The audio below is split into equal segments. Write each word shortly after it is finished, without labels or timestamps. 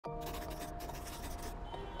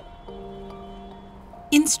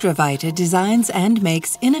Instravita designs and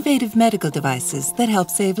makes innovative medical devices that help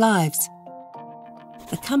save lives.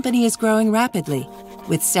 The company is growing rapidly,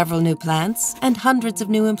 with several new plants and hundreds of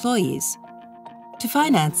new employees. To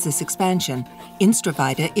finance this expansion,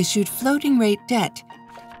 Instravita issued floating-rate debt,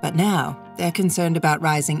 but now they're concerned about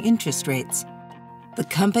rising interest rates. The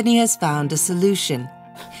company has found a solution.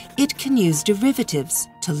 It can use derivatives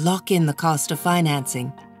to lock in the cost of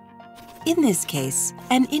financing. In this case,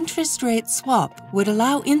 an interest rate swap would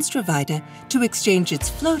allow Instravita to exchange its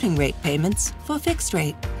floating rate payments for fixed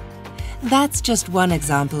rate. That's just one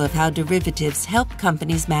example of how derivatives help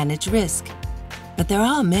companies manage risk. But there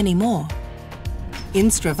are many more.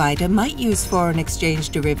 Instravita might use foreign exchange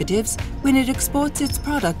derivatives when it exports its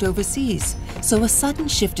product overseas, so a sudden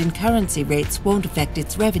shift in currency rates won't affect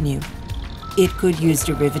its revenue. It could use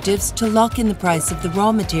derivatives to lock in the price of the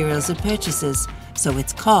raw materials it purchases, so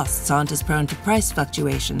its costs aren't as prone to price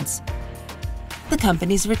fluctuations. The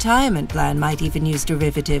company's retirement plan might even use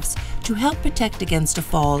derivatives to help protect against a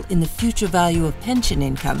fall in the future value of pension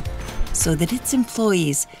income, so that its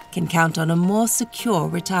employees can count on a more secure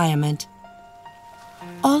retirement.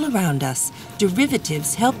 All around us,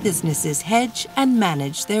 derivatives help businesses hedge and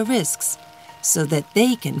manage their risks, so that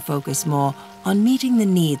they can focus more on meeting the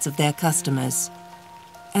needs of their customers.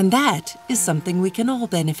 And that is something we can all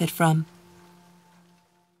benefit from.